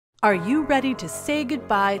Are you ready to say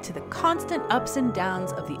goodbye to the constant ups and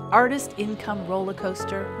downs of the artist income roller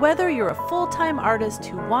coaster? Whether you're a full-time artist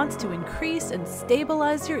who wants to increase and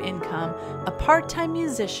stabilize your income, a part-time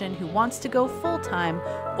musician who wants to go full-time,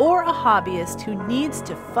 or a hobbyist who needs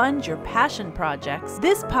to fund your passion projects,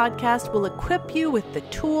 this podcast will equip you with the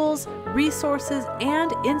tools, resources,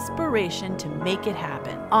 and inspiration to make it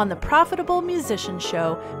happen. On the Profitable Musician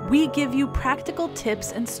Show, we give you practical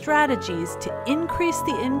tips and strategies to increase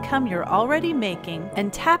the income you're already making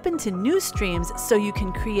and tap into new streams so you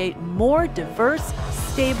can create more diverse,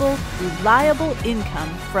 stable, reliable income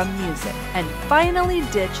from music and finally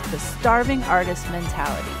ditch the starving artist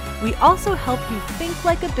mentality. We also help you think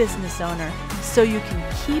like a business owner so you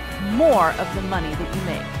can keep more of the money that you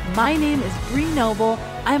make. My name is Bree Noble.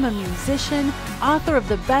 I'm a musician, author of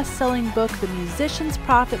the best-selling book, The Musician's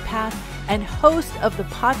Profit Path, and host of the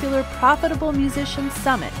popular Profitable Musician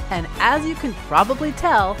Summit. And as you can probably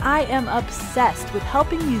tell, I am obsessed with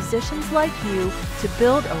helping musicians like you to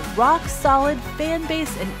build a rock-solid fan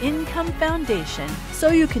base and income foundation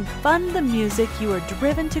so you can fund the music you are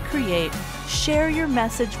driven to create, share your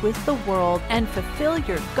message with the world, and fulfill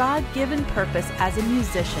your God-given purpose as a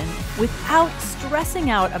musician without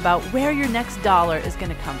stressing out about where your next dollar is going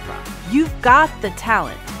to come from. You've got the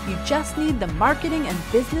talent. You just need the marketing and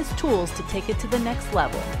business tools to take it to the next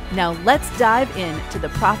level. Now let's dive into the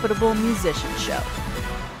Profitable Musician Show.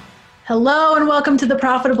 Hello and welcome to the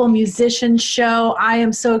Profitable Musician Show. I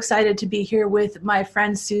am so excited to be here with my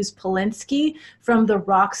friend Suz Paulinski from the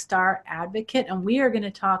Rockstar Advocate, and we are going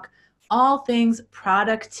to talk all things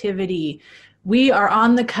productivity. We are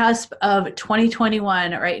on the cusp of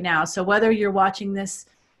 2021 right now. So whether you're watching this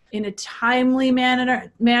in a timely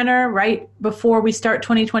manner right before we start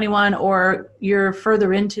 2021 or you're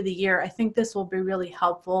further into the year, I think this will be really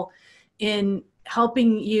helpful in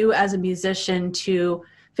helping you as a musician to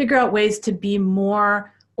figure out ways to be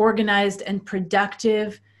more organized and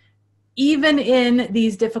productive even in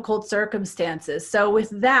these difficult circumstances. So with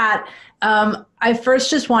that, I first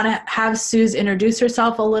just want to have Suz introduce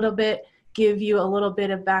herself a little bit, give you a little bit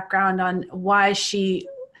of background on why she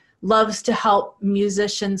loves to help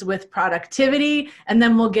musicians with productivity, and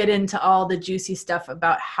then we'll get into all the juicy stuff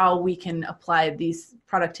about how we can apply these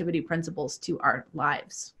productivity principles to our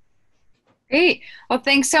lives. Great. Well,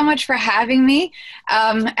 thanks so much for having me.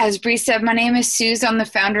 As Bree said, my name is Suz. I'm the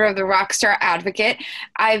founder of the Rockstar Advocate.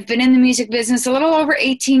 I've been in the music business a little over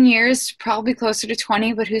 18 years, probably closer to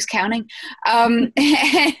 20, but who's counting? And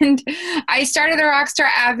I started the Rockstar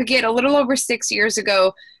Advocate a little over 6 years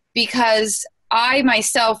ago because I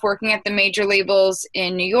myself, working at the major labels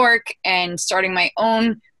in New York and starting my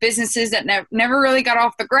own businesses that never really got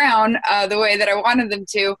off the ground the way that I wanted them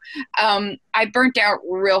to, I burnt out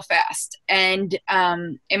real fast. And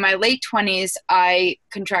in my late 20s, I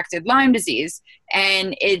contracted Lyme disease.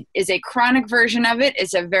 And it is a chronic version of it.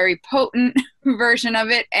 It's a very potent version of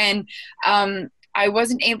it. And I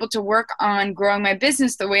wasn't able to work on growing my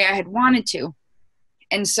business the way I had wanted to.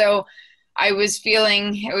 And so I was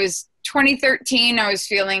feeling, it was 2013, I was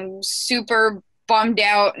feeling super bummed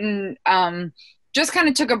out and just kind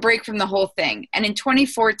of took a break from the whole thing. And in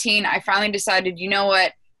 2014, I finally decided, you know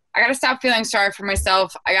what, I got to stop feeling sorry for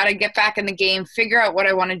myself. I got to get back in the game, figure out what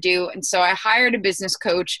I want to do. And so I hired a business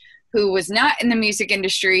coach who was not in the music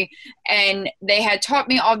industry. And they had taught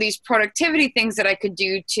me all these productivity things that I could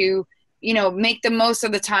do to, you know, make the most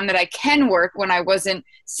of the time that I can work when I wasn't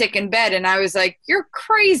sick in bed. And I was like, you're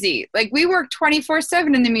crazy. Like, we work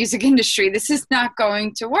 24/7 in the music industry. This is not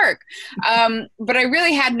going to work. But I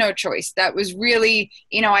really had no choice. That was really,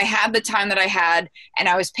 you know, I had the time that I had and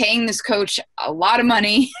I was paying this coach a lot of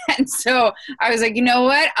money. And so I was like, you know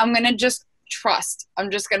what? I'm going to just trust.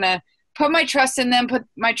 I'm just going to put my trust in them, put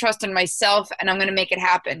my trust in myself, and I'm going to make it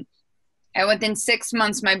happen. And within 6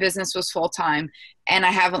 months, my business was full-time, and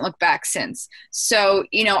I haven't looked back since. So,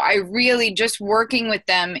 you know, I really just working with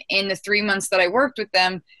them in the 3 months that I worked with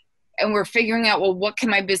them, and we're figuring out, well, what can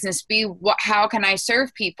my business be? How can I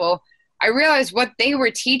serve people? I realized what they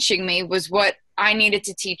were teaching me was what I needed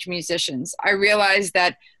to teach musicians. I realized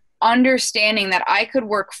that understanding that I could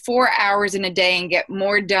work 4 hours in a day and get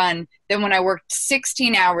more done than when I worked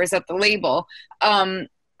 16 hours at the label,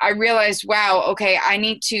 I realized, wow, okay, I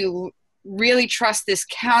need to really trust this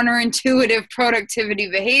counterintuitive productivity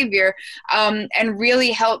behavior and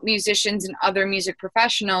really help musicians and other music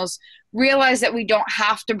professionals realize that we don't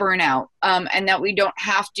have to burn out and that we don't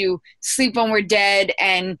have to sleep when we're dead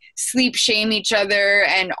and sleep shame each other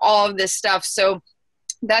and all of this stuff. So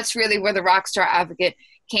that's really where the Rockstar Advocate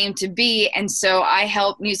came to be. And so I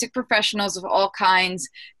help music professionals of all kinds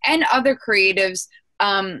and other creatives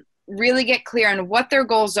really get clear on what their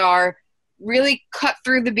goals are, really cut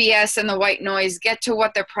through the BS and the white noise, get to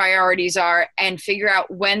what their priorities are, and figure out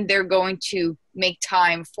when they're going to make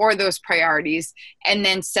time for those priorities, and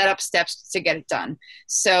then set up steps to get it done.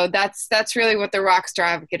 So that's really what the Rockstar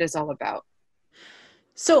Advocate is all about.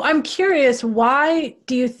 So I'm curious, why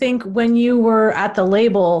do you think when you were at the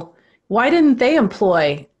label, why didn't they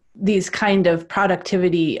employ these kind of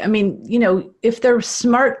productivity? I mean, you know, if they're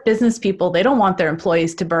smart business people, they don't want their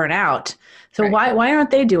employees to burn out. So Right. why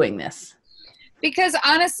aren't they doing this? Because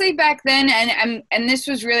honestly, back then, and this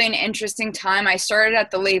was really an interesting time. I started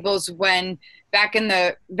at the labels back in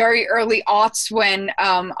the very early aughts, when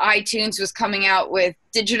iTunes was coming out with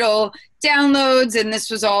digital downloads, and this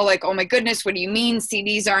was all like, oh my goodness, what do you mean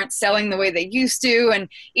CDs aren't selling the way they used to? And,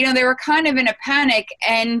 you know, they were kind of in a panic,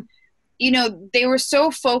 and, you know, they were so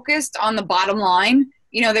focused on the bottom line.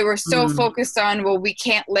 You know, they were so focused on, well, we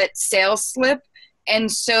can't let sales slip.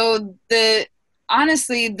 And so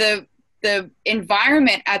honestly, the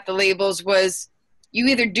environment at the labels was, you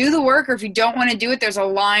either do the work, or if you don't want to do it, there's a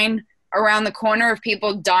line around the corner of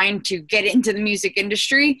people dying to get into the music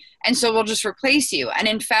industry, and so we'll just replace you. And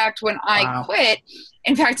in fact, when I quit,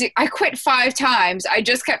 I quit 5 times. I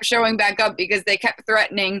just kept showing back up because they kept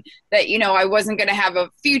threatening that, you know, I wasn't going to have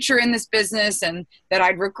a future in this business and that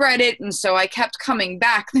I'd regret it. And so I kept coming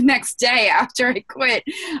back the next day after I quit.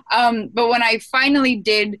 But when I finally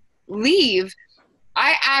did leave,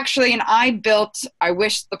 I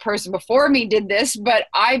wish the person before me did this, but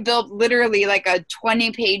I built literally like a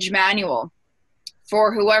 20-page manual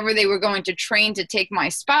for whoever they were going to train to take my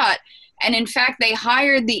spot. And in fact, they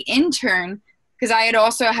hired the intern, because I had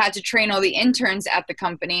also had to train all the interns at the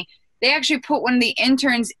company. They actually put one of the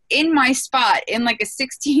interns in my spot in like a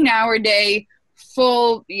 16-hour day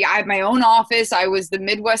full. I had my own office. I was the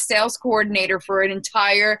Midwest sales coordinator for an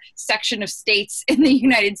entire section of states in the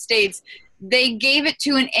United States. They gave it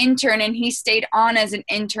to an intern, and he stayed on as an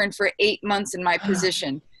intern for 8 months in my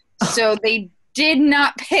position. So they did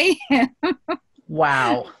not pay him.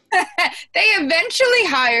 Wow. They eventually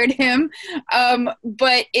hired him.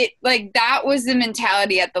 But that was the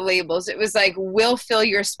mentality at the labels. It was like, we'll fill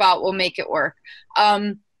your spot. We'll make it work.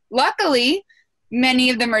 Luckily, many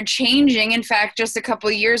of them are changing. In fact, just a couple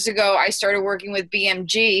of years ago, I started working with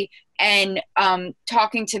BMG and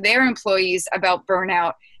talking to their employees about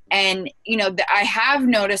burnout. And, you know, I have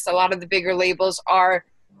noticed a lot of the bigger labels are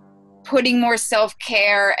putting more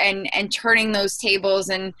self-care and turning those tables.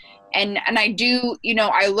 And I do, you know,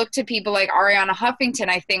 I look to people like Ariana Huffington.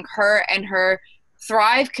 I think her and her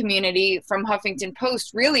Thrive community from Huffington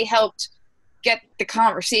Post really helped get the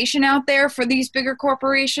conversation out there for these bigger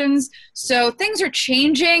corporations. So things are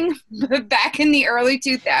changing. But back in the early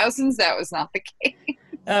 2000s, that was not the case.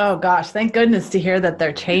 Oh gosh, thank goodness to hear that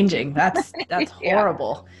they're changing. That's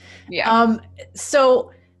horrible. Yeah.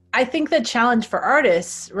 So I think the challenge for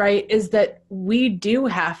artists, right, is that we do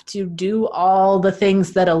have to do all the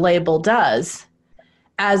things that a label does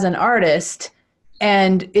as an artist,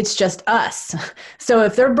 and it's just us. So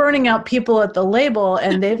if they're burning out people at the label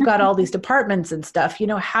and they've got all these departments and stuff, you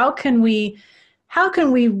know, how can we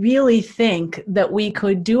really think that we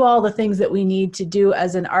could do all the things that we need to do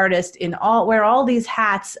as an artist wear all these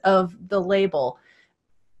hats of the label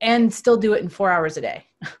and still do it in 4 hours a day?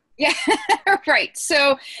 Yeah, right.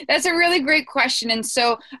 So that's a really great question. And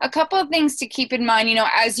so a couple of things to keep in mind, you know,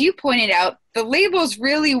 as you pointed out, the labels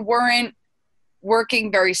really weren't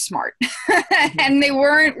working very smart and they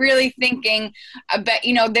weren't really thinking about,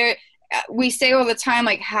 you know, we say all the time,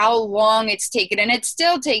 like, how long it's taken, and it's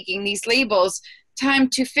still taking these labels time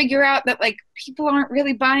to figure out that, like, people aren't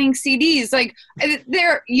really buying CDs. Like,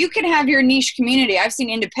 you can have your niche community. I've seen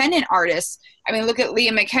independent artists. I mean, look at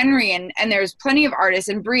Leah McHenry, and there's plenty of artists,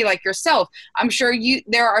 and Bree, like yourself. I'm sure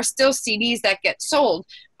there are still CDs that get sold.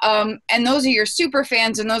 And those are your super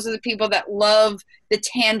fans, and those are the people that love the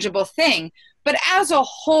tangible thing. But as a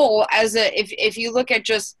whole, if you look at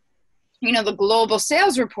just, you know, the global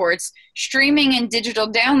sales reports, streaming and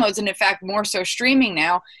digital downloads, and in fact more so streaming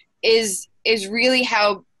now, is really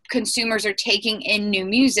how consumers are taking in new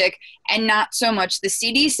music, and not so much the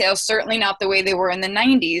CD sales, certainly not the way they were in the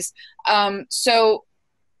 90s. So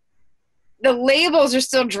the labels are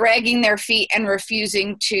still dragging their feet and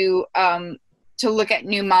refusing to look at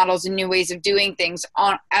new models and new ways of doing things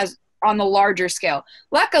on the larger scale.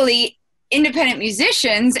 Luckily, independent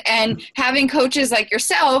musicians and having coaches like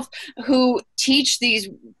yourself who teach these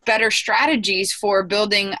better strategies for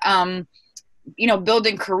building,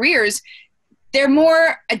 building careers, they're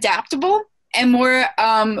more adaptable and more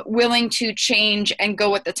willing to change and go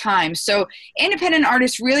with the time. So independent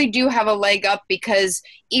artists really do have a leg up, because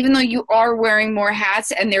even though you are wearing more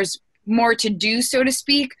hats and there's more to do, so to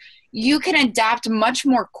speak, you can adapt much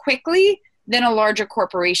more quickly than a larger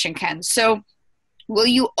corporation can. So will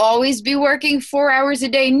you always be working 4 hours a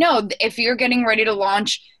day? No. If you're getting ready to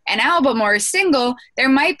launch an album or a single, there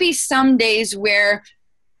might be some days where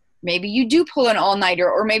maybe you do pull an all-nighter,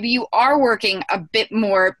 or maybe you are working a bit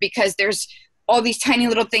more because there's all these tiny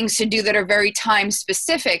little things to do that are very time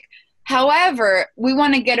specific. However, we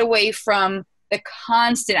want to get away from the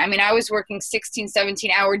constant. I mean, I was working 16,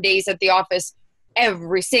 17-hour days at the office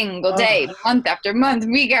every single day, month after month,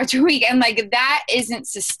 week after week. And like, that isn't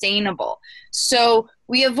sustainable. So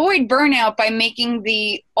we avoid burnout by making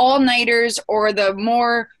the all-nighters or the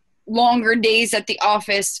more longer days at the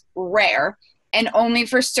office rare and only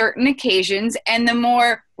for certain occasions. And the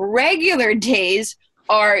more regular days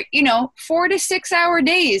are, 4 to 6 hour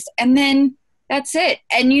days. And then that's it.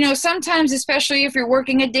 And, sometimes, especially if you're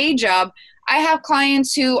working a day job, I have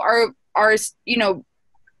clients who are,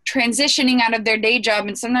 transitioning out of their day job,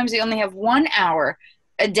 and sometimes they only have 1 hour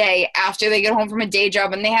a day after they get home from a day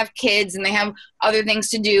job, and they have kids and they have other things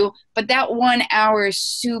to do. But that 1 hour is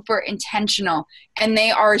super intentional, and they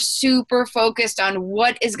are super focused on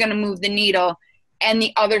what is going to move the needle, and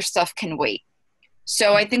the other stuff can wait.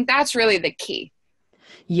 So I think that's really the key.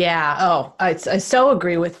 Yeah. Oh, I so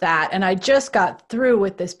agree with that. And I just got through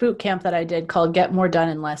with this boot camp that I did called Get More Done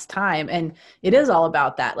in Less Time. And it is all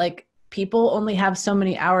about that. Like, people only have so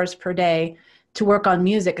many hours per day to work on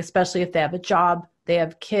music, especially if they have a job, they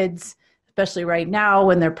have kids, especially right now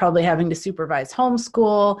when they're probably having to supervise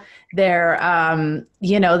homeschool. They're,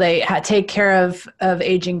 they take care of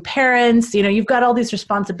aging parents. You've got all these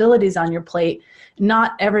responsibilities on your plate.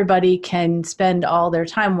 Not everybody can spend all their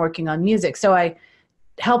time working on music. So I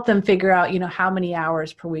help them figure out, how many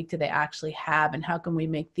hours per week do they actually have, and how can we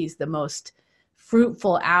make these the most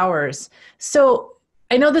fruitful hours. So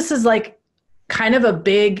I know this is like kind of a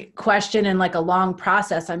big question and like a long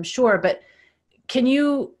process, I'm sure, but can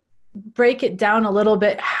you break it down a little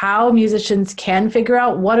bit how musicians can figure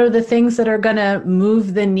out what are the things that are going to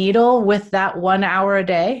move the needle with that 1 hour a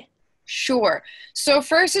day? Sure. So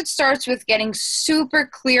first, it starts with getting super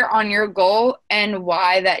clear on your goal and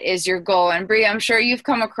why that is your goal. And Bree, I'm sure you've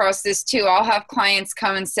come across this too. I'll have clients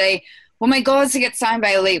come and say, well, my goal is to get signed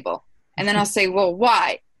by a label. And then I'll say, well,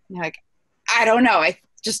 why? And they're like, I don't know. I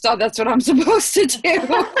just thought that's what I'm supposed to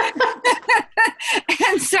do.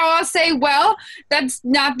 And so I'll say, well, that's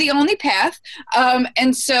not the only path.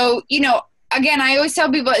 And so, again, I always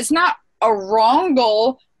tell people it's not a wrong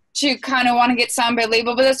goal to kind of want to get signed by a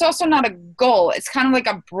label, but it's also not a goal. It's kind of like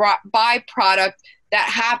a byproduct that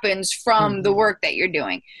happens from the work that you're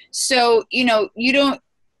doing. So, you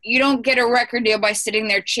don't get a record deal by sitting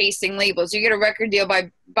there chasing labels. You get a record deal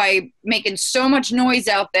by making so much noise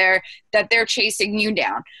out there that they're chasing you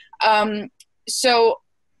down. So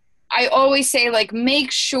I always say, like,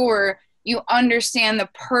 make sure you understand the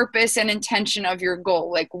purpose and intention of your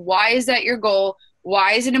goal. Like, why is that your goal?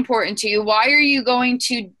 Why is it important to you? Why are you going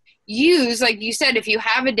to use, like you said, if you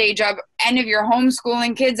have a day job and if you're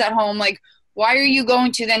homeschooling kids at home, like, why are you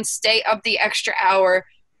going to then stay up the extra hour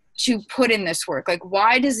to put in this work? Like,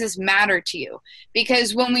 why does this matter to you?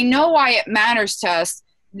 Because when we know why it matters to us,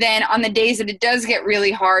 then on the days that it does get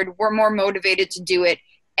really hard, we're more motivated to do it.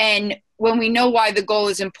 And when we know why the goal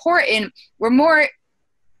is important,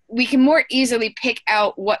 we can more easily pick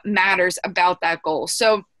out what matters about that goal.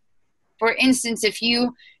 So for instance, if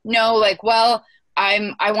you know, like, well,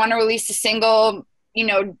 I want to release a single,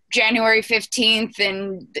 January 15th,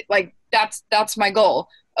 and like, that's my goal.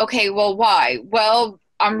 Okay, well, why? Well,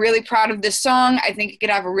 I'm really proud of this song. I think it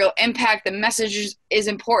could have a real impact. The message is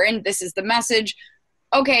important. This is the message.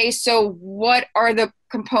 Okay, so what are the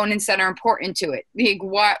components that are important to it?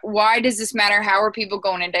 Like, why does this matter? How are people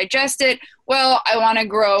going to digest it? Well, I want to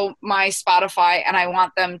grow my Spotify, and I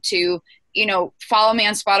want them to, follow me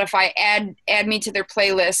on Spotify, add me to their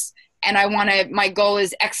playlist, and my goal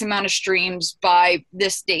is X amount of streams by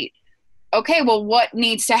this date. Okay, well, what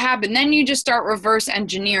needs to happen? Then you just start reverse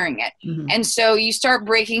engineering it. Mm-hmm. And so you start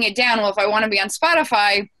breaking it down. Well, if I want to be on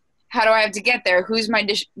Spotify, how do I have to get there? Who's my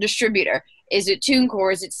distributor? Is it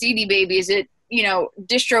TuneCore? Is it CD Baby? Is it,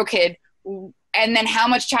 DistroKid? And then how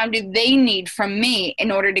much time do they need from me in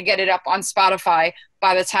order to get it up on Spotify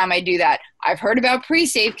by the time I do that? I've heard about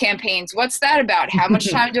pre-save campaigns. What's that about? How much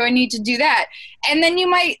time do I need to do that? And then you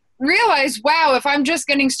might realize, wow, if I'm just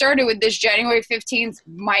getting started with this, January 15th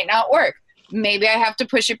might not work. Maybe I have to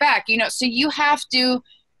push it back, so you have to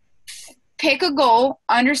pick a goal,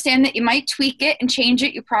 understand that you might tweak it and change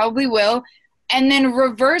it. You probably will. And then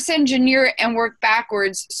reverse engineer it and work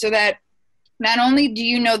backwards so that not only do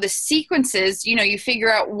you know the sequences, you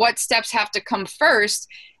figure out what steps have to come first,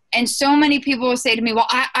 And so many people will say to me, well,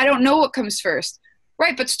 I don't know what comes first.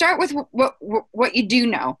 Right. But start with what you do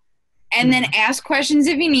know. And then ask questions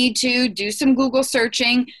if you need to, do some Google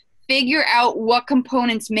searching, figure out what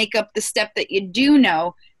components make up the step that you do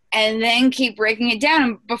know, and then keep breaking it down.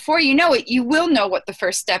 And before you know it, you will know what the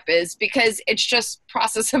first step is, because it's just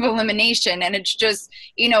process of elimination. And it's just,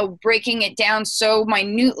 breaking it down so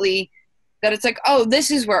minutely that it's like, oh,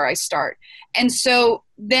 this is where I start. And so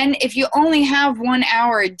then if you only have 1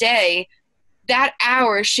 hour a day, that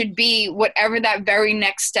hour should be whatever that very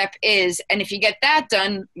next step is. And if you get that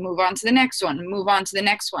done, move on to the next one, move on to the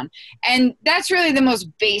next one. And that's really the most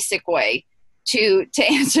basic way to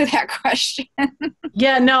answer that question.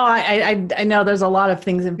 Yeah, no, I know there's a lot of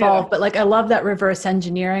things involved, but like, I love that reverse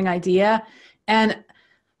engineering idea. And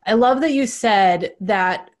I love that you said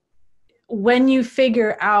that when you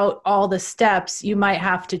figure out all the steps, you might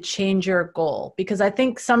have to change your goal, because I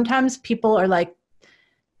think sometimes people are like,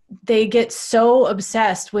 they get so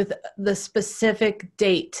obsessed with the specific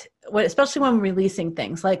date, especially when releasing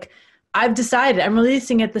things. Like, I've decided I'm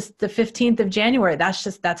releasing it the 15th of January.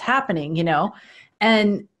 That's happening,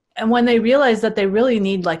 And when they realize that they really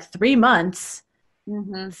need like 3 months,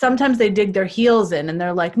 sometimes they dig their heels in and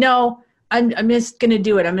they're like, no, I'm just going to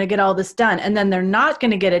do it. I'm going to get all this done. And then they're not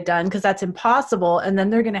going to get it done because that's impossible. And then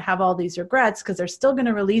they're going to have all these regrets because they're still going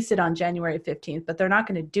to release it on January 15th, but they're not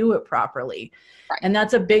going to do it properly. Right. And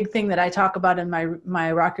that's a big thing that I talk about in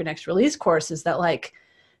my Rock Your Next Release course, is that, like,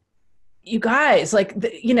 you guys, like,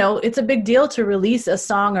 it's a big deal to release a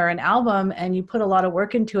song or an album, and you put a lot of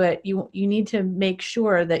work into it. You need to make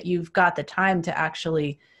sure that you've got the time to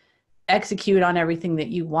actually execute on everything that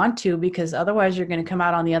you want to, because otherwise you're going to come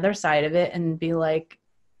out on the other side of it and be like,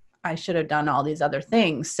 I should have done all these other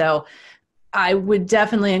things. So I would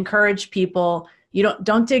definitely encourage people,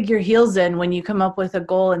 don't dig your heels in when you come up with a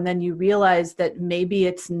goal and then you realize that maybe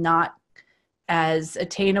it's not as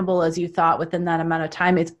attainable as you thought within that amount of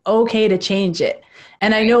time. It's okay to change it.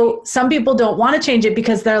 And I know some people don't want to change it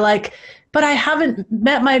because they're like, but I haven't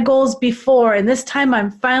met my goals before, and this time I'm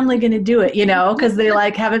finally going to do it, because they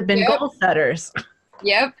haven't been goal setters.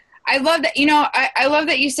 Yep. I love that. I love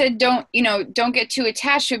that you said don't get too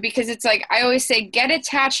attached to it, because it's like, I always say, get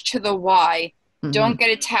attached to the why. Don't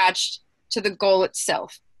get attached to the goal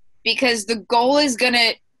itself, because the goal is going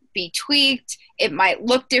to be tweaked. It might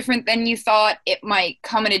look different than you thought. It might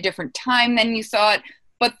come at a different time than you thought.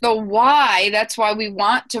 But the why, that's why we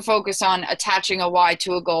want to focus on attaching a why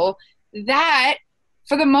to a goal. That,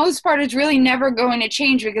 for the most part, is really never going to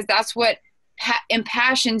change, because that's what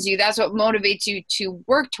impassions you. That's what motivates you to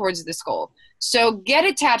work towards this goal. So get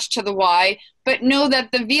attached to the why, but know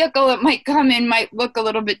that the vehicle it might come in might look a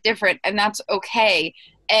little bit different, and that's okay.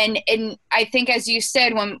 And I think, as you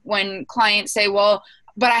said, when clients say, well,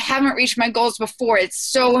 but I haven't reached my goals before, it's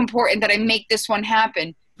so important that I make this one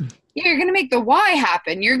happen. Yeah, you're going to make the why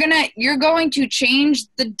happen. You're going to change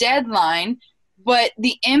the deadline, but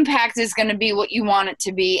the impact is going to be what you want it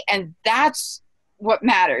to be. And that's what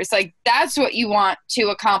matters. Like, that's what you want to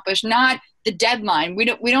accomplish, not the deadline. We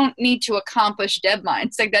don't need to accomplish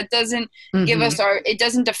deadlines. Like, that doesn't give us it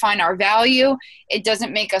doesn't define our value. It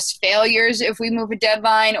doesn't make us failures if we move a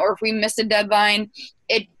deadline or if we miss a deadline.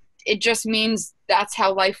 It just means that's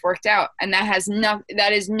how life worked out. And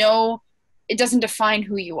it doesn't define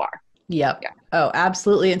who you are. Yep. Yeah. Oh,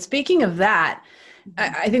 absolutely. And speaking of that,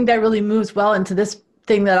 I think that really moves well into this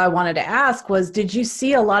thing that I wanted to ask was, did you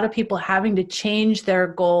see a lot of people having to change their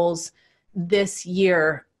goals this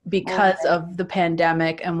year because of the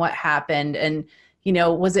pandemic and what happened? And,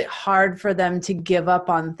 was it hard for them to give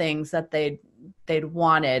up on things that they'd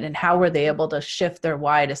wanted? And how were they able to shift their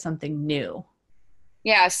why to something new?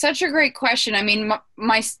 Yeah, such a great question. I mean,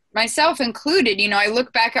 myself included, I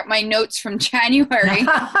look back at my notes from January.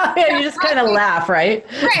 You just kind of laugh, right?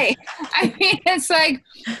 Right. I mean, it's like,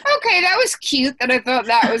 okay, that was cute that I thought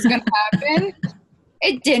that was going to happen.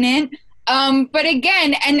 It didn't. But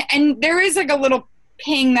again, and there is like a little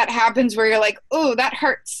ping that happens where you're like, oh, that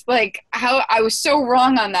hurts. Like, how I was so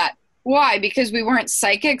wrong on that. Why? Because we weren't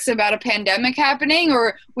psychics about a pandemic happening,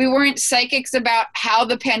 or we weren't psychics about how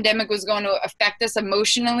the pandemic was going to affect us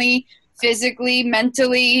emotionally, physically,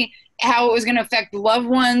 mentally, how it was going to affect loved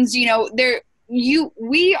ones.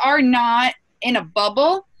 We are not in a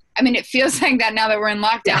bubble. I mean, it feels like that now that we're in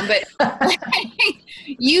lockdown, but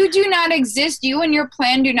you do not exist. You and your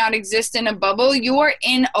plan do not exist in a bubble. You are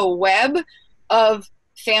in a web of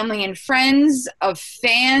family and friends, of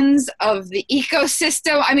fans, of the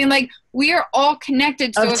ecosystem. I mean, like, we are all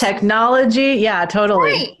connected. Of technology. Yeah,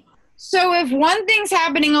 totally. Right. So if one thing's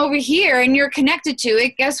happening over here and you're connected to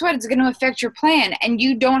it, guess what? It's going to affect your plan, and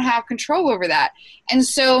you don't have control over that. And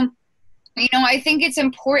so, I think it's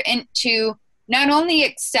important to not only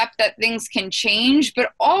accept that things can change,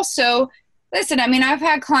 but also listen. I mean, I've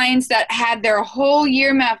had clients that had their whole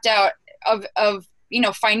year mapped out of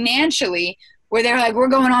financially, where they're like, we're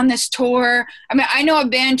going on this tour. I mean, I know a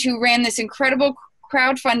band who ran this incredible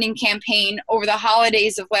crowdfunding campaign over the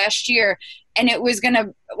holidays of last year, and it was going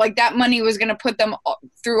to, like, that money was going to put them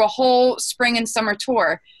through a whole spring and summer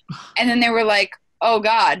tour. And then they were like, oh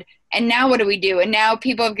God, and now what do we do? And now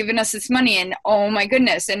people have given us this money, and oh my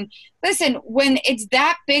goodness. And listen, when it's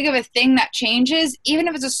that big of a thing that changes, even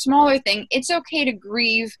if it's a smaller thing, it's okay to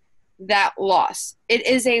grieve that loss. It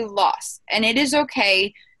is a loss, and it is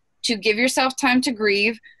okay to give yourself time to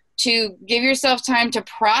grieve, to give yourself time to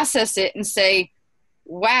process it and say,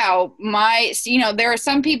 wow, there are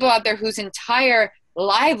some people out there whose entire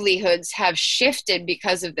livelihoods have shifted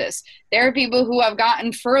because of this. There are people who have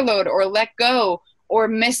gotten furloughed or let go or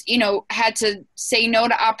had to say no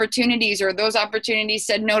to opportunities, or those opportunities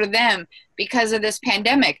said no to them because of this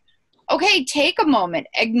pandemic. Okay, take a moment,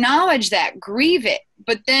 acknowledge that, grieve it.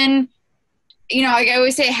 But then, like I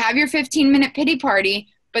always say, have your 15-minute pity party,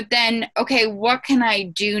 but then, okay, what can I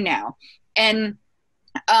do now? And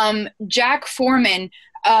Jack Foreman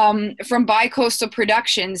from Bicoastal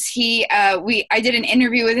Productions, I did an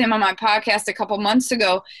interview with him on my podcast a couple months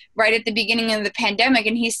ago, right at the beginning of the pandemic,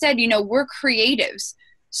 and he said, we're creatives,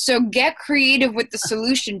 so get creative with the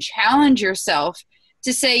solution. Challenge yourself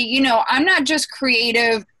to say, I'm not just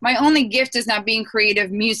creative. My only gift is not being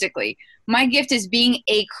creative musically. My gift is being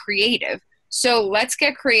a creative. So let's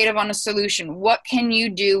get creative on a solution. What can you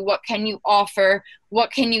do? What can you offer?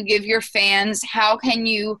 What can you give your fans? How can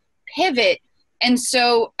you pivot? And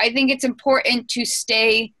so I think it's important to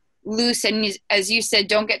stay loose. And as you said,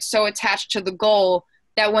 don't get so attached to the goal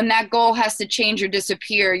that when that goal has to change or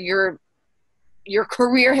disappear, your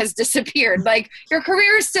career has disappeared. Like, your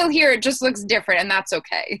career is still here. It just looks different, and that's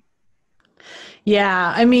okay.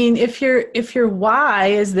 Yeah. I mean, if your why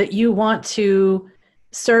is that you want to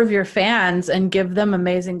serve your fans and give them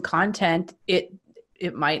amazing content, it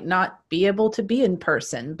might not be able to be in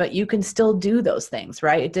person, but you can still do those things,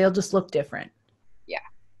 right? They'll just look different. Yeah,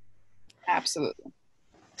 absolutely.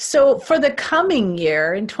 So for the coming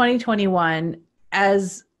year in 2021,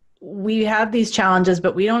 as we have these challenges,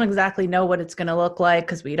 but we don't exactly know what it's going to look like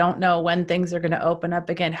because we don't know when things are going to open up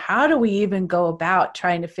again, how do we even go about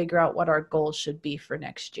trying to figure out what our goals should be for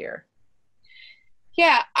next year?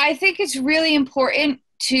 Yeah, I think it's really important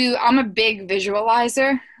I'm a big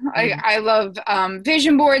visualizer. I love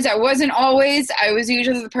vision boards. I was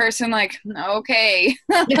usually the person like, okay,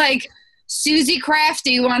 like Susie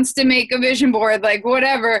Crafty wants to make a vision board, like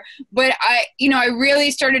whatever. But I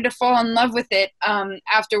really started to fall in love with it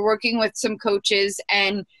after working with some coaches,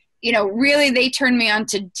 and, really they turned me on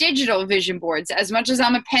to digital vision boards. As much as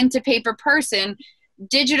I'm a pen to paper person,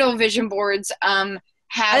 digital vision boards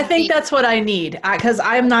I think that's what I need, because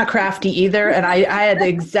I'm not crafty either. And I had the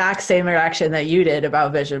exact same reaction that you did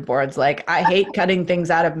about vision boards. Like, I hate cutting things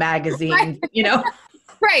out of magazines,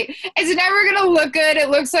 Right. It's never going to look good. It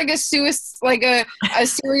looks like a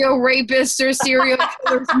serial rapist or serial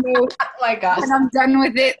killer's note. Oh my gosh. And I'm done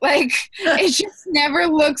with it. Like, it just never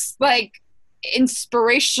looks like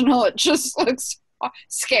inspirational. It just looks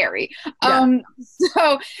scary. Yeah.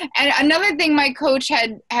 So, and another thing my coach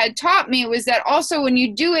had taught me was that also when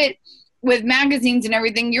you do it with magazines and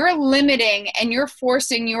everything, you're limiting and you're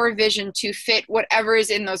forcing your vision to fit whatever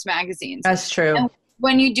is in those magazines. That's true. And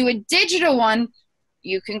when you do a digital one,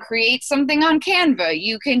 you can create something on Canva.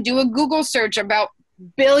 You can do a Google search about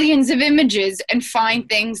billions of images and find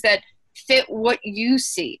things that fit what you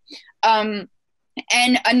see. And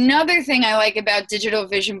another thing I like about digital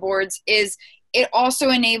vision boards is it also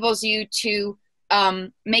enables you to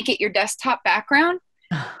make it your desktop background.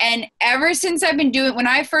 And ever since I've been when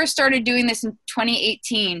I first started doing this in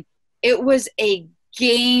 2018, it was a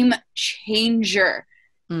game changer.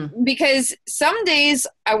 Because some days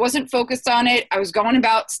I wasn't focused on it. I was going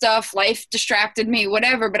about stuff, life distracted me,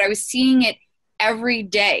 whatever, but I was seeing it every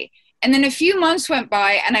day. And then a few months went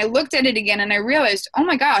by and I looked at it again and I realized, oh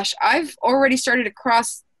my gosh, I've already started to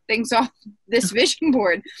cross things off this vision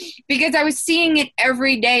board because I was seeing it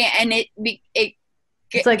every day, and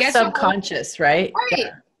it's like subconscious, right? Right.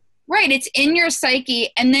 Yeah. Right. It's in your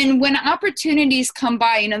psyche. And then when opportunities come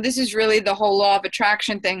by, this is really the whole law of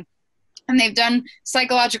attraction thing. And they've done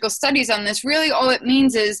psychological studies on this. Really, all it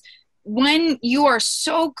means is when you are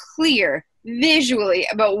so clear visually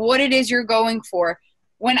about what it is you're going for,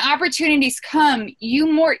 when opportunities come, you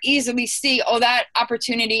more easily see, oh, that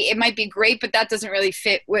opportunity, it might be great, but that doesn't really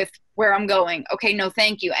fit with where I'm going. Okay, no,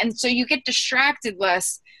 thank you. And so you get distracted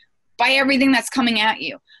less by everything that's coming at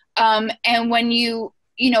you. And when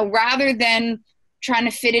rather than trying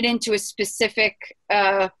to fit it into a specific,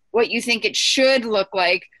 what you think it should look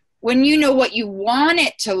like, when you know what you want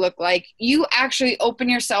it to look like, you actually open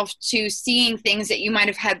yourself to seeing things that you might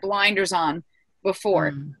have had blinders on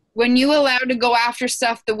before. When you allow to go after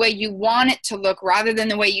stuff the way you want it to look rather than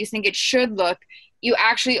the way you think it should look, you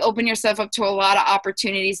actually open yourself up to a lot of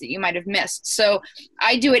opportunities that you might have missed. So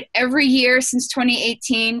I do it every year since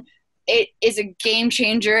 2018. It is a game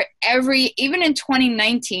changer. Even in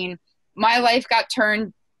 2019, my life got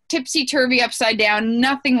turned tipsy-turvy upside down.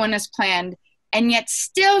 Nothing went as planned. And yet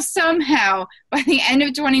still somehow, by the end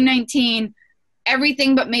of 2019,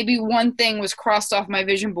 everything but maybe one thing was crossed off my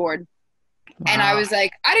vision board. Wow. And I was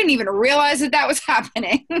like, I didn't even realize that was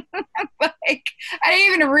happening. I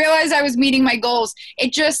didn't even realize I was meeting my goals.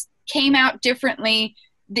 It just came out differently.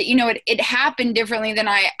 That it happened differently than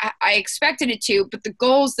I expected it to. But the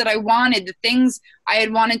goals that I wanted, the things I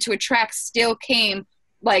had wanted to attract, still came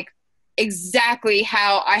like exactly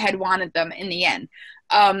how I had wanted them in the end.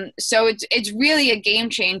 So it's really a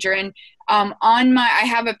game changer. And I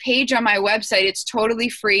have a page on my website. It's totally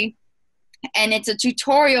free. And it's a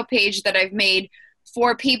tutorial page that I've made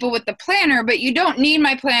for people with the planner, but you don't need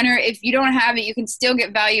my planner. If you don't have it, you can still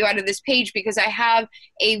get value out of this page because I have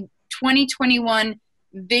a 2021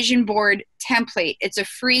 vision board template. It's a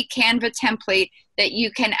free Canva template that you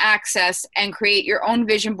can access and create your own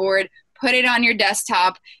vision board, put it on your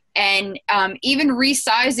desktop, and even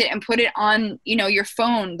resize it and put it on, your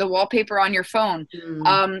phone, the wallpaper on your phone.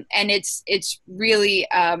 And it's really,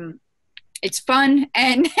 it's fun,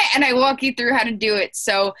 and I walk you through how to do it.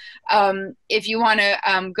 So if you want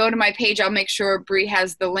to go to my page, I'll make sure Bree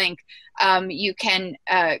has the link. You can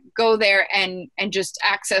go there and just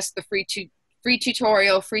access the free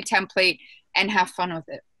tutorial, free template, and have fun with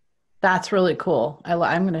it. That's really cool.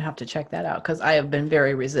 I'm going to have to check that out because I have been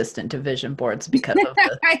very resistant to vision boards because of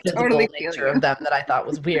the physical nature of them that I thought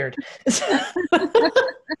was weird.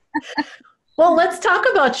 Well, let's talk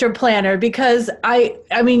about your planner because I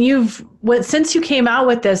mean, since you came out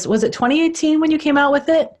with this, was it 2018 when you came out with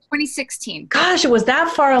it? 2016. Gosh, it was that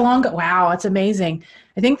far along. Wow, it's amazing.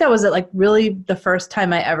 I think that was like really the first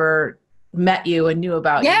time I ever met you and knew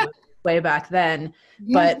about you way back then.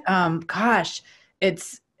 Yeah. But gosh,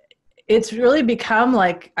 it's really become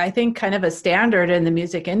like, I think, kind of a standard in the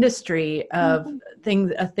music industry of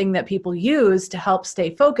a thing that people use to help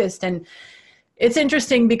stay focused. And it's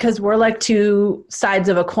interesting because we're like two sides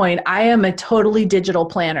of a coin. I am a totally digital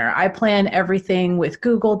planner. I plan everything with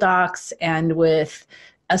Google Docs and with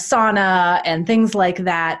Asana and things like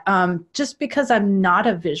that, just because I'm not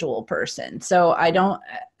a visual person. So I don't,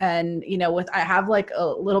 and I have like a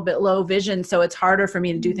little bit low vision, so it's harder for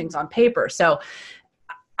me to do things on paper. So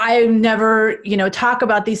I never, talk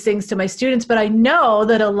about these things to my students, but I know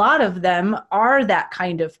that a lot of them are that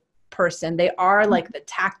kind of person. They are like the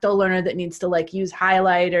tactile learner that needs to like use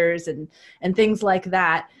highlighters and things like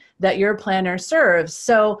that your planner serves.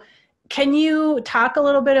 So can you talk a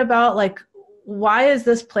little bit about like, why is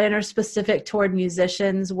this planner specific toward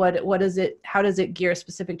musicians? What is it? How does it gear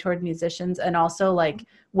specific toward musicians? And also like,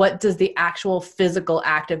 what does the actual physical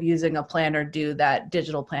act of using a planner do that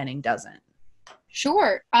digital planning doesn't?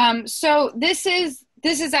 Sure. So this is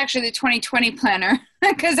actually the 2020 planner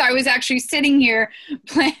because I was actually sitting here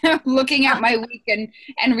looking at my week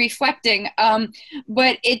and reflecting.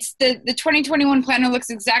 But it's the 2021 planner looks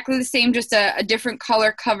exactly the same, just a different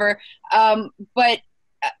color cover. But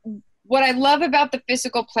what I love about the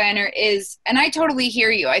physical planner is, and I totally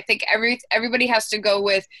hear you, I think everybody has to go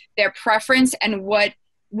with their preference and what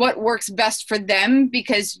works best for them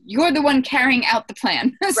because you're the one carrying out the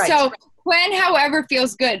plan. Right. So plan however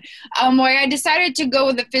feels good. Why I decided to go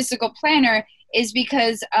with a physical planner is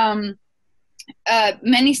because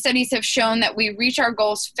many studies have shown that we reach our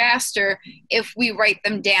goals faster if we write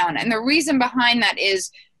them down. And the reason behind that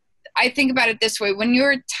is, I think about it this way. When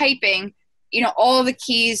you're typing, all the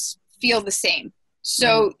keys feel the same.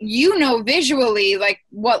 So visually like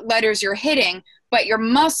what letters you're hitting, but your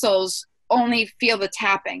muscles only feel the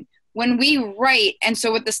tapping. When we write, and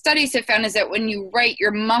so what the studies have found is that when you write,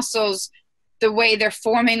 your muscles, the way they're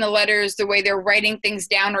forming the letters, the way they're writing things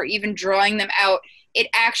down or even drawing them out, it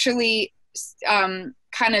actually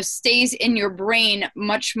kind of stays in your brain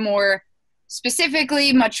much more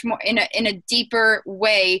specifically, much more in a deeper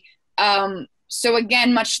way. So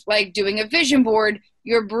again, much like doing a vision board,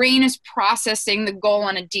 your brain is processing the goal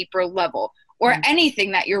on a deeper level. or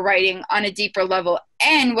anything that you're writing on a deeper level.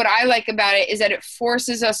 And what I like about it is that it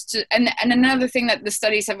forces us to, and another thing that the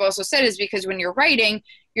studies have also said is because when you're writing,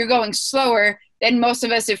 you're going slower than most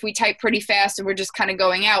of us if we type pretty fast and we're just kind of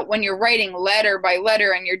going out. When you're writing letter by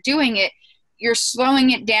letter and you're doing it, you're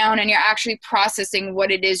slowing it down and you're actually processing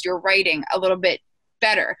what it is you're writing a little bit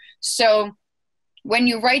better. So when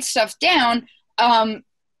you write stuff down,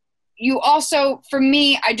 you also, for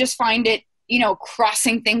me, I just find it,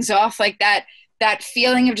 crossing things off, like that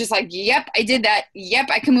feeling of just like, yep, I did that. Yep,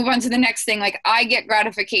 I can move on to the next thing. Like I get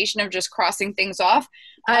gratification of just crossing things off.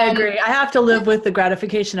 I agree. I have to live with the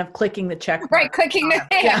gratification of clicking the check box. Right, clicking the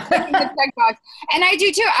check box. And I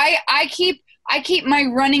do too. I keep my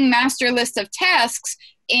running master list of tasks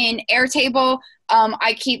in Airtable.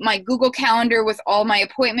 I keep my Google Calendar with all my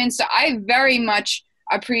appointments. So I very much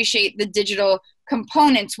appreciate the digital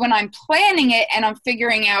components. When I'm planning it and I'm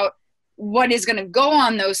figuring out what is going to go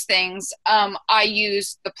on those things, I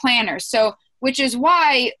use the planner. So, which is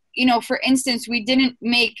why, for instance, we didn't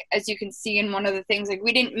make, as you can see in one of the things, like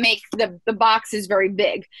we didn't make the boxes very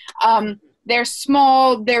big. They're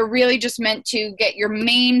small. They're really just meant to get your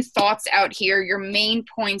main thoughts out here, your main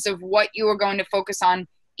points of what you are going to focus on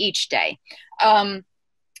each day. And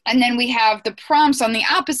then we have the prompts on the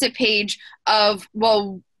opposite page of,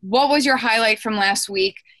 well, what was your highlight from last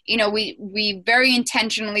week? We very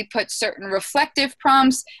intentionally put certain reflective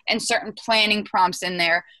prompts and certain planning prompts in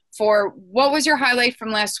there for what was your highlight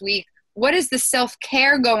from last week? What is the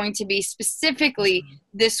self-care going to be specifically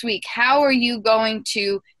this week? How are you going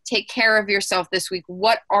to take care of yourself this week?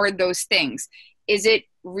 What are those things? Is it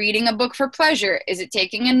reading a book for pleasure? Is it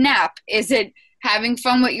taking a nap? Is it having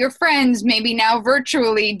fun with your friends, maybe now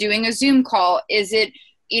virtually doing a Zoom call? Is it,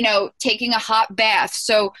 taking a hot bath?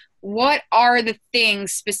 So what are the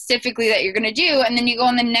things specifically that you're going to do? And then you go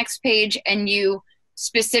on the next page and you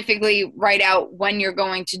specifically write out when you're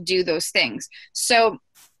going to do those things. So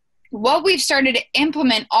what we've started to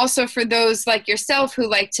implement also for those like yourself who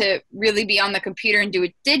like to really be on the computer and do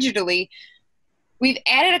it digitally, we've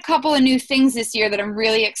added a couple of new things this year that I'm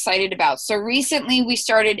really excited about. So recently we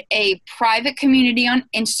started a private community on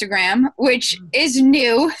Instagram, which is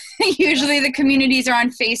new. Usually the communities are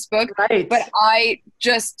on Facebook, right. But I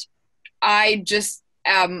just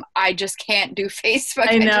can't do Facebook.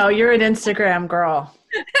 I know, you're an Instagram girl.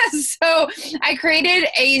 So I created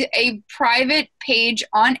a private page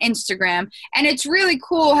on Instagram, and it's really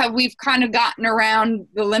cool how we've kind of gotten around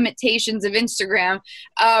the limitations of Instagram.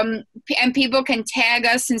 And people can tag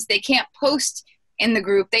us since they can't post in the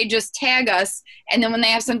group. They just tag us, and then when they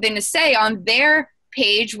have something to say on their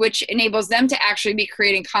page, which enables them to actually be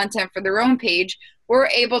creating content for their own page, we're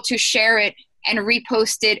able to share it and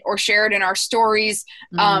repost it or share it in our stories,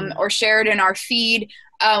 or share it in our feed.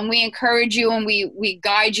 We encourage you and we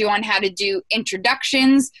guide you on how to do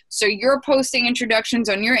introductions. So you're posting introductions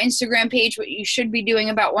on your Instagram page, what you should be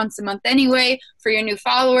doing about once a month anyway for your new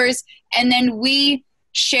followers. And then we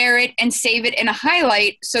share it and save it in a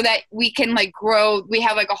highlight so that we can like grow. We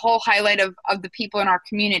have like a whole highlight of the people in our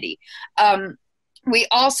community. We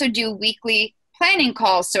also do weekly planning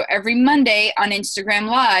calls. So every Monday on Instagram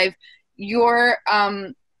Live, you're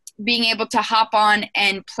being able to hop on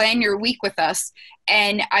and plan your week with us.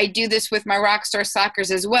 And I do this with my Rockstar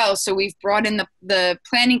Soccers as well. So we've brought in the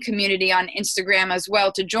planning community on Instagram as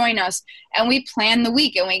well to join us. And we plan the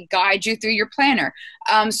week and we guide you through your planner.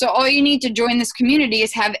 So all you need to join this community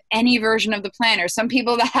is have any version of the planner. Some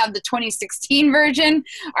people that have the 2016 version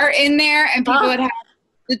are in there, and people that have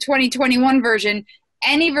the 2021 version.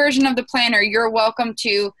 Any version of the planner, you're welcome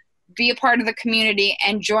to be a part of the community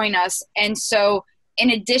and join us. And so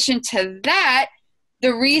in addition to that,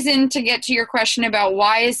 the reason to get to your question about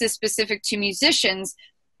why is this specific to musicians,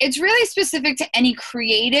 it's really specific to any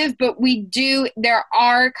creative, but there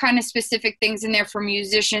are kind of specific things in there for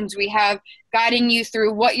musicians. We have guiding you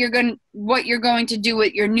through what you're going to do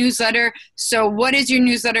with your newsletter. So what is your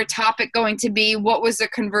newsletter topic going to be? What was the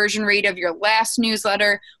conversion rate of your last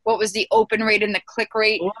newsletter? What was the open rate and the click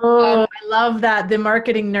rate? Oh, I love that. The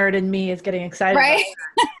marketing nerd in me is getting excited. Right?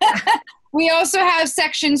 We also have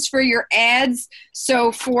sections for your ads.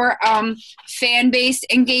 So for fan-based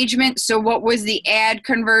engagement, so what was the ad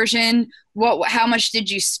conversion? How much did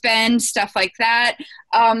you spend? Stuff like that.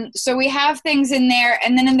 So we have things in there.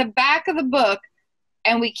 And then in the back of the book,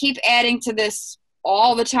 and we keep adding to this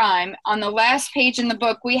all the time, on the last page in the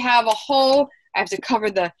book, we have a whole, I have to cover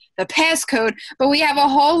the passcode, but we have a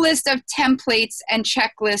whole list of templates and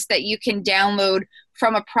checklists that you can download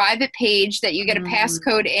from a private page that you get a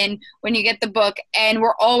passcode in when you get the book, and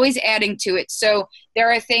we're always adding to it. So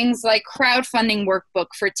there are things like crowdfunding workbook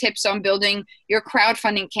for tips on building your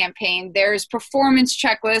crowdfunding campaign. There's performance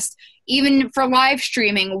checklist, even for live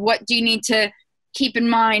streaming. What do you need to keep in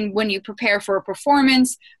mind when you prepare for a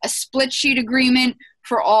performance? A split sheet agreement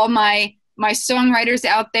for all my songwriters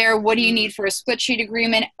out there. What do you need for a split sheet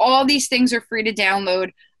agreement? All these things are free to download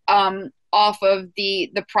off of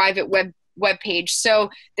the private web page. So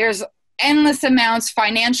there's endless amounts,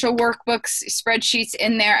 financial workbooks, spreadsheets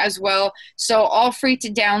in there as well. So all free to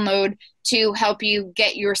download to help you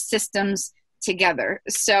get your systems together.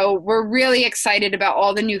 So we're really excited about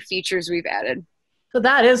all the new features we've added. So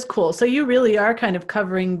that is cool. So you really are kind of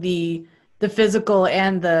covering the physical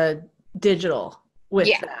and the digital with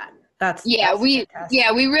that. That's we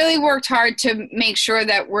really worked hard to make sure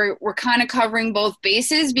that we're kind of covering both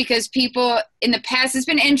bases, because people in the past, it's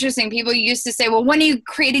been interesting. People used to say, well, when are you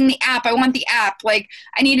creating the app? I want the app. Like,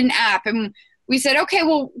 I need an app. And we said, okay,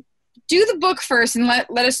 well, do the book first and let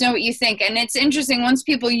us know what you think. And it's interesting, once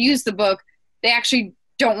people use the book, they actually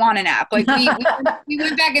don't want an app. Like we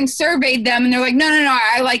went back and surveyed them, and they're like, no,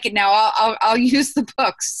 I like it now. I'll use the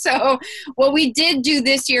books. So what we did do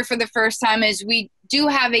this year for the first time is we do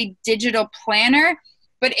have a digital planner,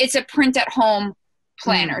 but it's a print at home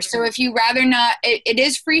planner. So if you rather not, it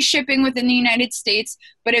is free shipping within the United States,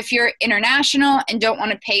 but if you're international and don't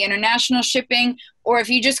want to pay international shipping, or if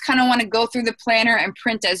you just kind of want to go through the planner and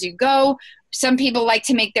print as you go, some people like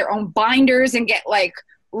to make their own binders and get like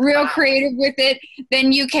real creative with it,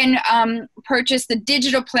 then you can purchase the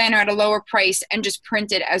digital planner at a lower price and just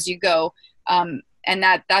print it as you go. And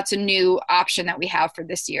that's a new option that we have for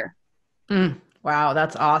this year. Wow,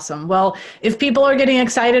 that's awesome. Well, if people are getting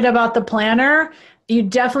excited about the planner, you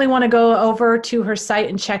definitely want to go over to her site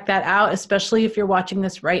and check that out, especially if you're watching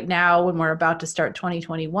this right now when we're about to start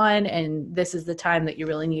 2021. And this is the time that you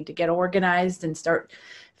really need to get organized and start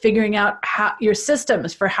figuring out how your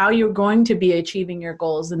systems for how you're going to be achieving your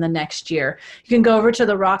goals in the next year. You can go over to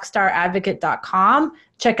the rockstaradvocate.com,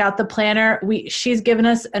 check out the planner. She's given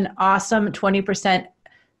us an awesome 20%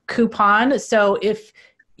 coupon. So if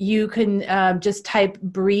you can just type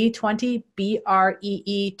Bree20,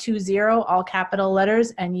 BREE20, all capital letters,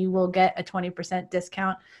 and you will get a 20%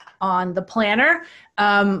 discount on the planner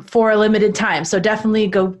for a limited time. So definitely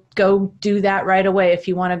go do that right away if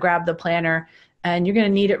you want to grab the planner. And you're going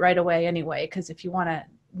to need it right away anyway, because if you want to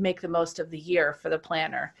make the most of the year for the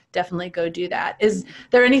planner, definitely go do that. Is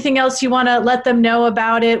there anything else you want to let them know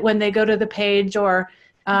about it when they go to the page, or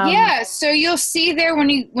so you'll see there when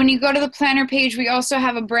you go to the planner page, we also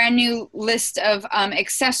have a brand new list of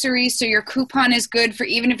accessories. So your coupon is good for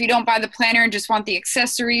even if you don't buy the planner and just want the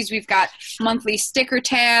accessories. We've got monthly sticker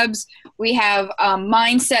tabs. We have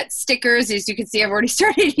mindset stickers. As you can see, I've already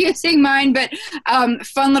started using mine, but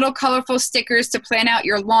fun little colorful stickers to plan out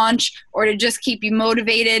your launch or to just keep you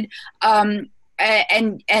motivated.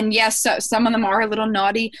 And yes, so some of them are a little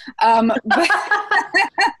naughty,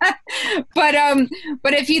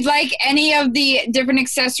 but if you'd like any of the different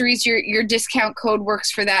accessories, your discount code works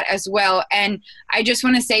for that as well. And I just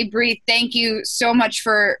want to say, Bree, thank you so much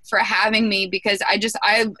for having me, because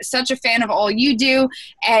I'm such a fan of all you do,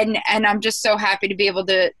 and I'm just so happy to be able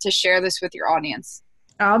to share this with your audience.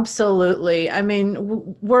 Absolutely. I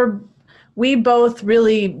mean, we both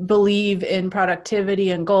really believe in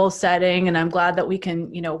productivity and goal setting, and I'm glad that we can,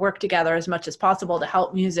 work together as much as possible to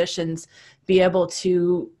help musicians be able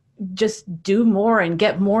to just do more and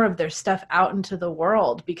get more of their stuff out into the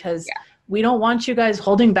world, because we don't want you guys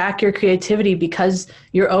holding back your creativity because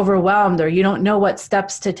you're overwhelmed or you don't know what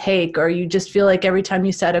steps to take, or you just feel like every time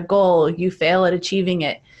you set a goal, you fail at achieving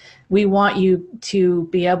it. We want you to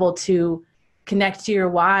be able to connect to your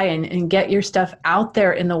why and get your stuff out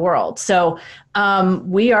there in the world. So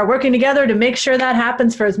we are working together to make sure that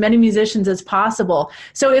happens for as many musicians as possible.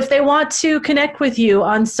 So if they want to connect with you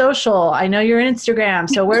on social, I know you're on Instagram.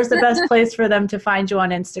 So where's the best place for them to find you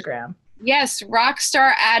on Instagram? Yes,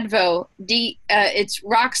 Rockstar Advo. It's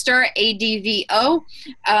Rockstar ADVO.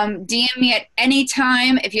 DM me at any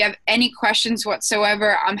time if you have any questions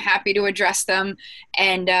whatsoever. I'm happy to address them.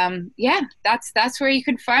 And that's where you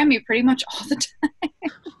can find me pretty much all the time.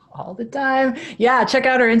 All the time. Yeah, check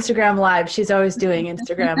out her Instagram live. She's always doing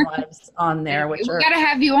Instagram lives on there. We gotta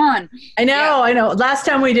have you on. I know. Last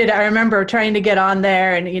time we did, I remember trying to get on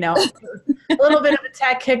there and, a little bit of a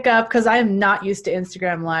tech hiccup because I'm not used to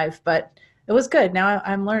Instagram live, but it was good. Now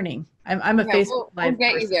I'm learning. I'm a Yeah, Facebook we'll Live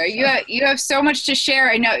get you person. there. You have so much to share.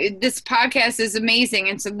 I know this podcast is amazing,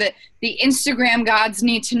 and so the Instagram gods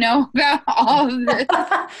need to know about all of this.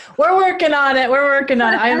 We're working on it.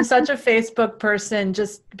 I am such a Facebook person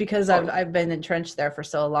just because I've been entrenched there for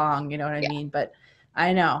so long, you know what I mean? But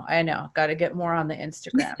I know. Got to get more on the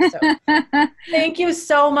Instagram. So thank you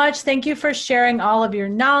so much. Thank you for sharing all of your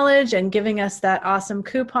knowledge and giving us that awesome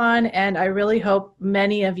coupon. And I really hope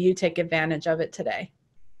many of you take advantage of it today.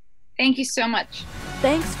 Thank you so much.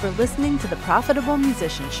 Thanks for listening to the Profitable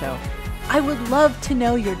Musician Show. I would love to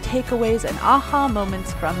know your takeaways and aha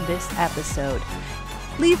moments from this episode.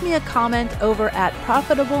 Leave me a comment over at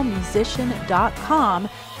profitablemusician.com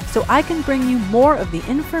so I can bring you more of the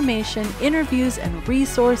information, interviews, and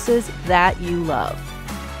resources that you love.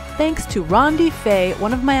 Thanks to Rondi Fay,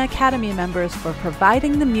 one of my Academy members, for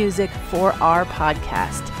providing the music for our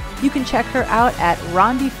podcast. You can check her out at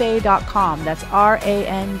rondifay.com. That's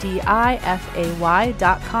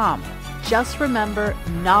RANDIFAY.com. Just remember,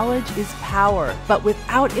 knowledge is power, but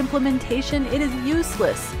without implementation, it is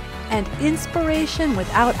useless. And inspiration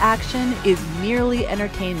without action is merely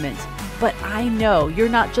entertainment. But I know you're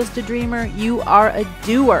not just a dreamer, you are a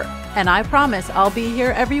doer. And I promise I'll be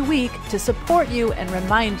here every week to support you and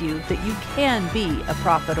remind you that you can be a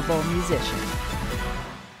profitable musician.